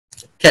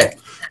Okay,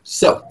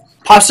 so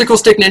popsicle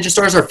stick ninja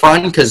stars are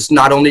fun because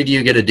not only do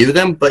you get to do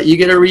them, but you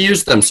get to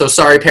reuse them. So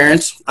sorry,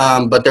 parents,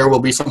 but there will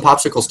be some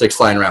popsicle sticks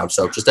flying around.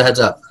 So just a heads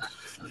up.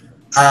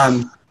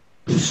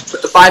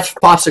 With the 5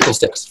 popsicle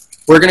sticks,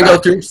 we're going to go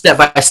through step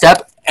by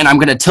step, and I'm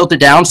going to tilt it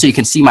down so you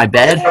can see my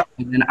bed,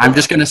 and then I'm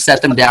just going to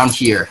set them down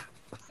here,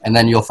 and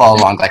then you'll follow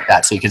along like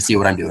that so you can see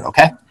what I'm doing,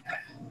 okay?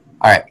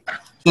 All right.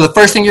 So the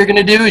first thing you're going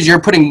to do is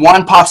you're putting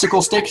 1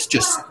 popsicle stick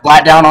just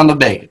flat down on the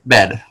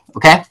bed,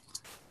 okay?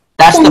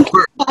 That's the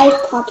first. 5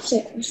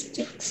 popsicle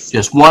sticks.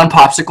 Just 1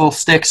 popsicle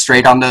stick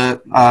straight on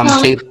the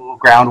table,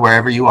 ground,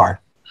 wherever you are.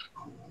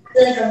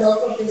 Like a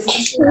local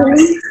business.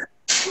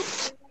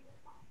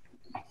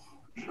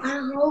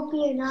 I hope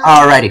you're not.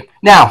 Alrighty.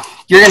 Now,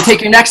 you're going to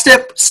take your next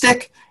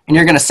stick, and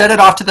you're going to set it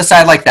off to the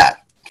side like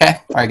that,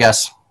 okay? Or I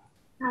guess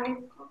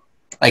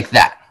like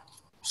that.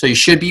 So you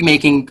should be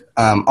making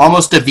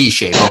almost a V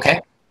shape, okay?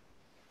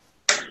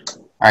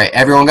 All right,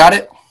 everyone got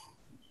it?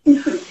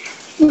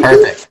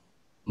 Perfect.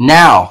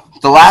 Now,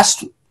 the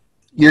last,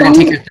 you're going to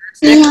take your third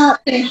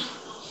stick,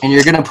 and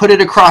you're going to put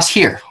it across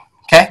here,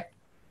 okay?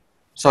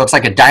 So it's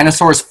like a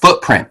dinosaur's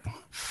footprint.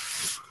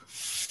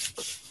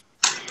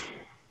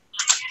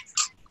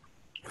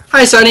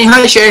 Hi, Sunny.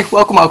 Hi, Shay.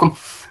 Welcome, welcome.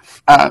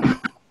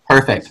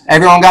 Perfect.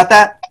 Everyone got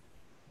that?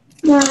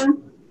 Yeah.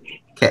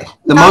 Okay.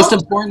 The most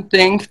important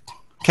thing,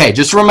 okay,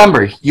 just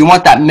remember, you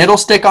want that middle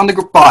stick on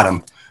the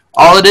bottom.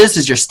 All it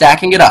is you're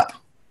stacking it up.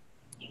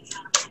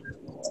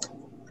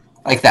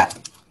 Like that.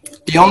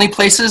 The only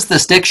places the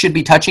sticks should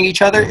be touching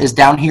each other is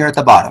down here at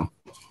the bottom.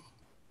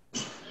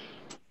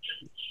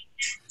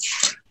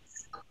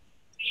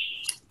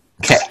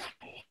 Okay.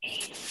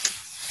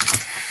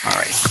 All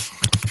right.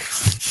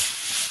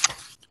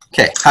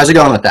 Okay, how's it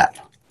going with that?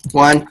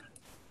 1,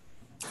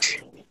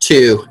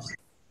 2,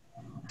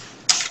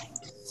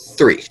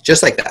 3,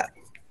 just like that.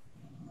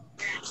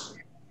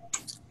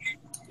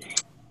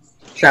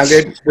 Sound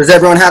good? Does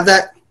everyone have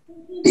that?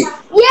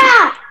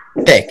 Yeah.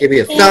 Okay, give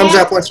me a thumbs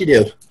up once you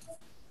do.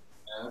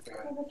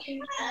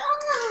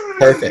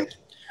 Perfect.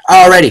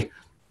 Alrighty.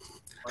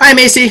 Hi,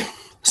 Macy.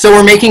 So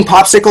we're making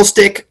popsicle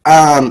stick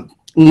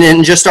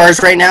ninja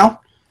stars right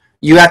now.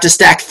 You have to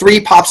stack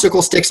 3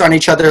 popsicle sticks on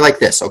each other like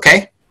this,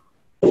 okay?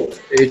 So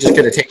you're just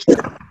going to take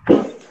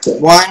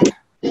 1,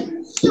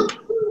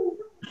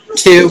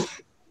 2,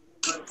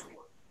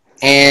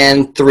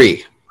 and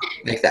 3,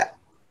 like that.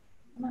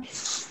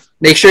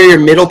 Make sure your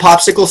middle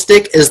popsicle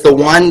stick is the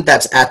one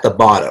that's at the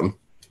bottom.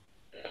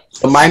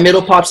 So my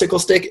middle popsicle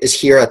stick is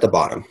here at the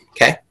bottom,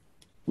 okay?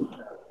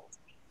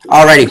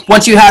 Alrighty,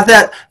 once you have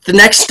that, the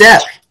next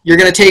step, you're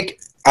going to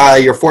take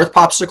your 4th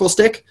popsicle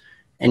stick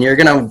and you're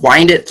going to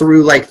wind it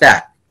through like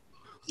that.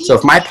 So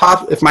if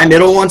my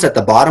middle one's at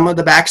the bottom of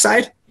the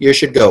backside, you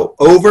should go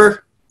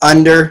over,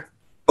 under,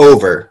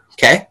 over,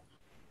 okay?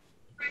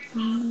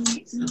 Can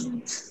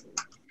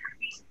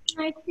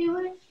I do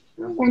it?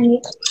 I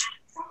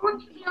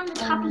want to be on the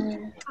top of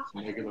the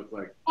Make it look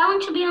like. I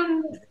want to be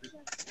on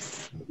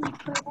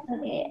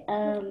Okay,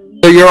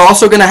 So you're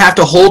also going to have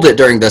to hold it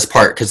during this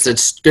part because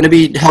it's going to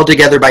be held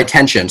together by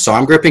tension. So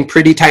I'm gripping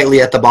pretty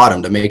tightly at the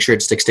bottom to make sure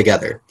it sticks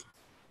together.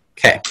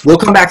 Okay, we'll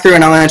come back through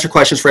and I'll answer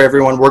questions for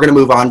everyone. We're going to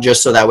move on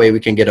just so that way we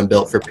can get them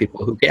built for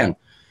people who can.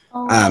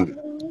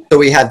 So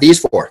we have these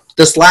 4.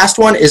 This last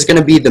one is going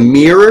to be the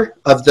mirror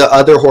of the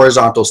other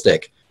horizontal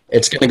stick.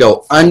 It's going to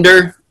go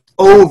under,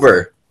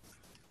 over,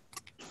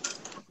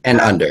 and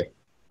under.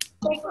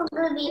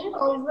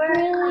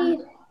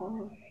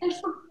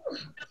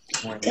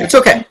 It's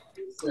okay.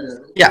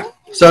 Yeah,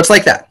 so it's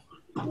like that.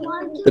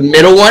 The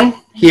middle one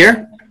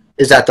here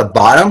is at the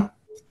bottom.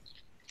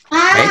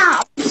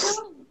 Right?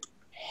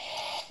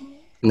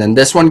 And then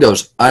this one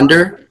goes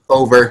under,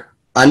 over,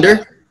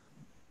 under.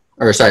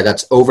 Or sorry,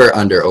 that's over,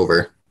 under,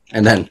 over.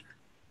 And then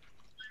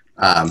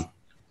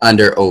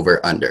under,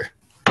 over, under.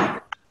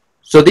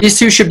 So these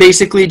 2 should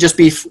basically just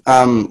be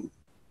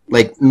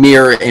like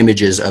mirror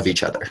images of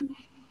each other.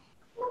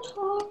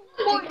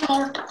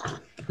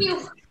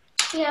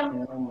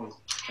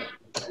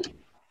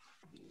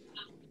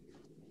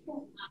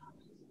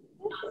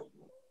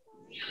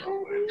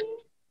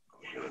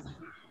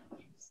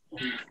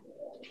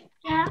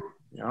 Yeah.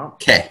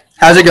 Okay,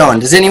 how's it going?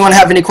 Does anyone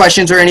have any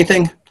questions or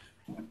anything?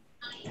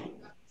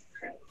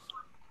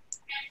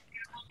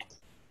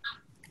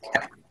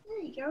 Okay.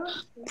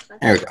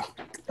 There we go.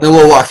 Then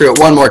we'll walk through it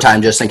one more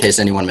time just in case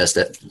anyone missed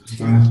it.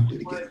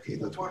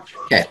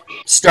 Okay,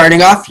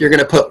 starting off, you're going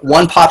to put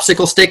 1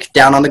 popsicle stick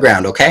down on the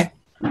ground, okay?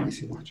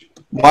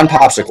 1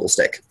 popsicle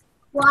stick.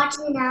 Watch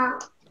it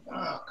out.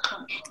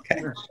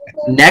 Okay.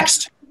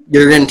 Next,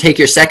 you're going to take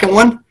your second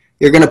one.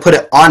 You're going to put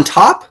it on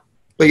top,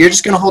 but you're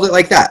just going to hold it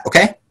like that,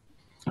 okay?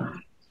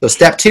 So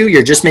step 2,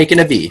 you're just making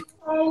a V.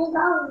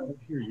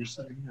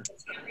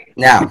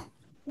 Now,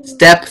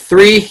 step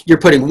 3, you're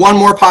putting 1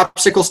 more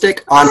popsicle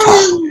stick on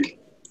top.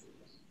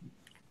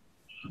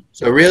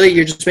 So really,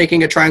 you're just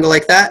making a triangle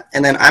like that,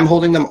 and then I'm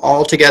holding them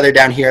all together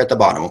down here at the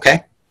bottom,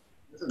 okay?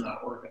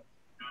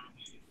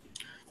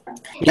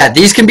 Yeah,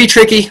 these can be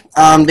tricky.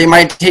 They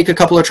might take a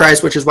couple of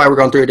tries, which is why we're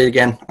going through it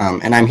again.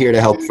 And I'm here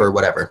to help for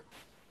whatever.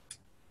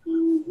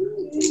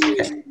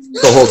 Okay.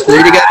 So hold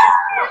 3 together.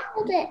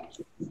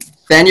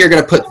 Then you're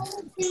going to put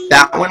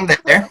that one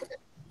there.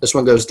 This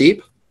one goes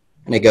deep,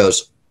 and it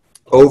goes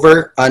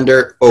over,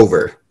 under,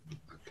 over.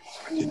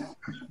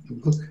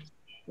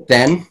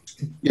 Then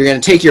you're going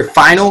to take your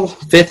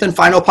fifth and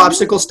final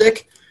popsicle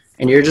stick,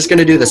 and you're just going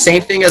to do the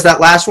same thing as that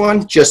last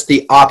one, just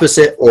the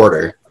opposite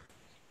order.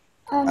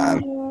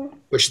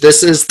 Which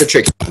this is the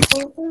tricky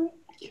one.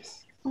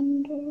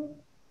 Under.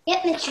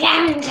 Get the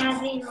Gavin's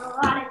having a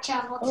lot of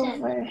trouble too.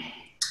 Over.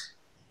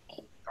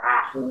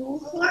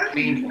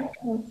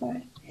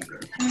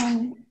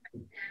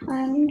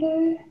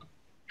 Under.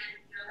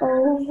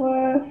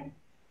 Over.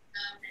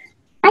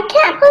 I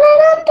can't put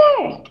it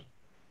under.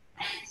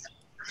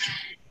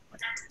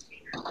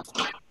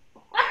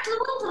 That's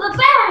the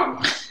bed.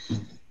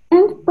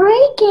 It's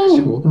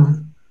breaking. Hold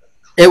on.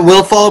 It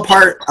will fall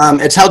apart.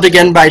 It's held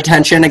again by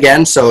tension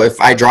again, so if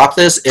I drop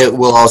this, it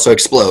will also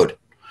explode.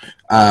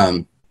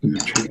 But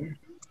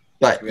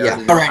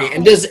yeah, alrighty.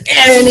 And does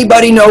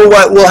anybody know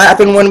what will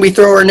happen when we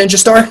throw our ninja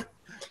star?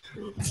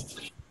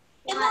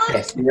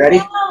 Okay, you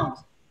ready?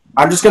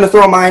 I'm just going to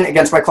throw mine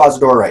against my closet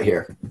door right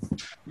here.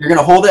 You're going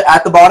to hold it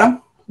at the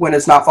bottom when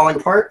it's not falling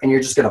apart, and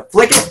you're just going to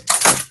flick it,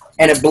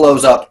 and it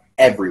blows up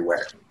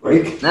everywhere.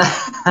 Break.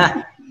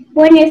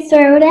 When you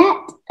throw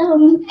that,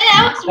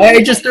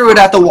 I just threw it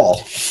at the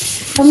wall.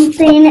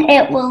 something,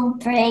 it will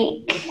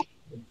break.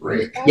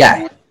 Break.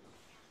 Yeah.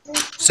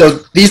 So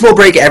these will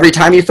break every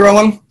time you throw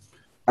them,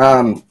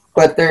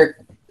 but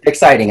they're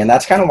exciting, and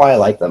that's kind of why I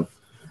like them.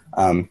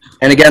 And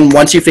again,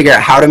 once you figure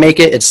out how to make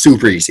it, it's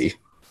super easy.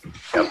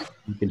 Yep.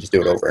 You can just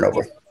do it over and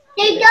over.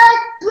 It just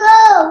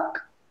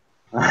broke.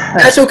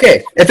 That's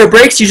okay. If it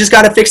breaks, you just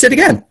got to fix it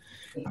again.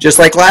 Just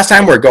like last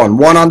time, we're going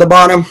one on the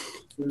bottom,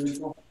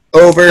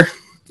 over,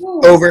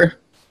 over.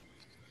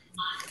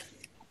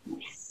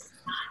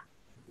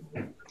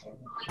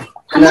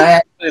 And I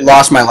actually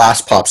lost my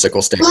last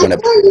popsicle stick when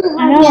it broke.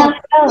 One of our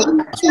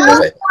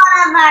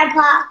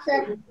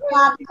popsicle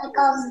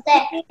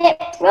sticks. It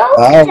broke.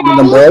 Oh, one of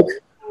them broke?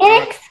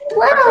 It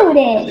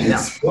exploded.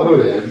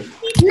 Exploded.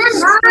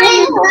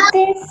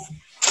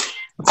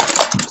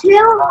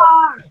 Too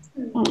hard.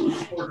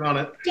 Work on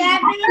it. I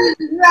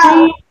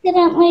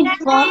accidentally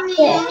dropped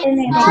it and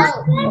it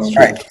exploded.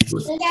 All right.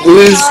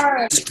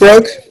 Who's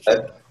broke?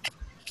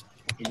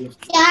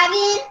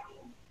 Gavin,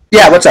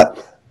 Yeah, what's up?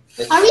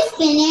 are we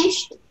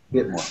finished?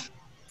 Get more.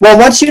 Well,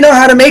 once you know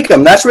how to make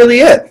them, that's really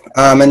it.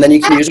 And then you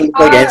can use them to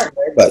play games.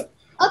 But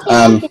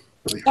Okay.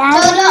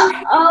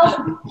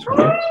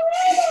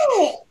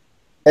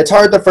 it's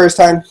hard the first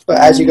time, but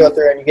as you go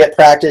through and you get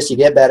practice, you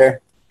get better.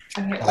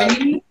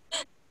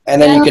 And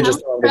then you can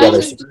just throw them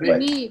together super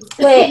quick.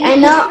 Wait, I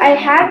know I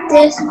have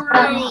this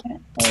one.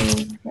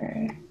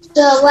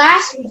 The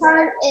last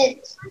part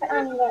is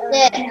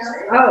this.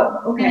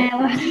 Oh, okay. And I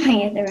lost my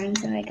other one,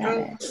 so I got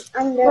it. I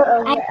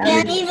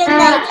can't even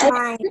make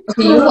mine.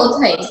 Okay, you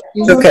hold tight.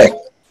 You hold Okay.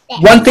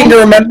 One thing to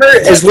remember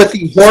is with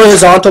the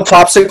horizontal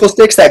popsicle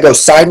sticks that go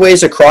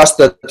sideways across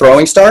the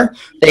throwing star,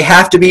 they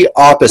have to be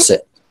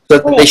opposite. So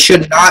they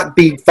should not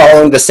be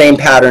following the same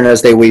pattern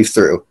as they weave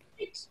through.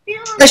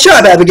 Nice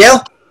job,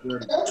 Abigail.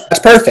 That's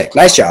perfect.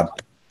 Nice job.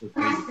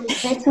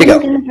 This you one's go.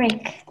 gonna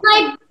break.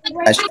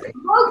 Nice job.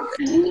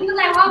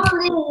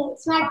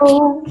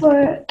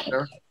 Over.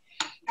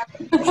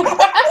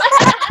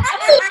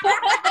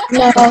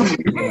 No.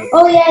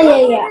 Oh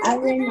yeah. I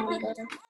remember.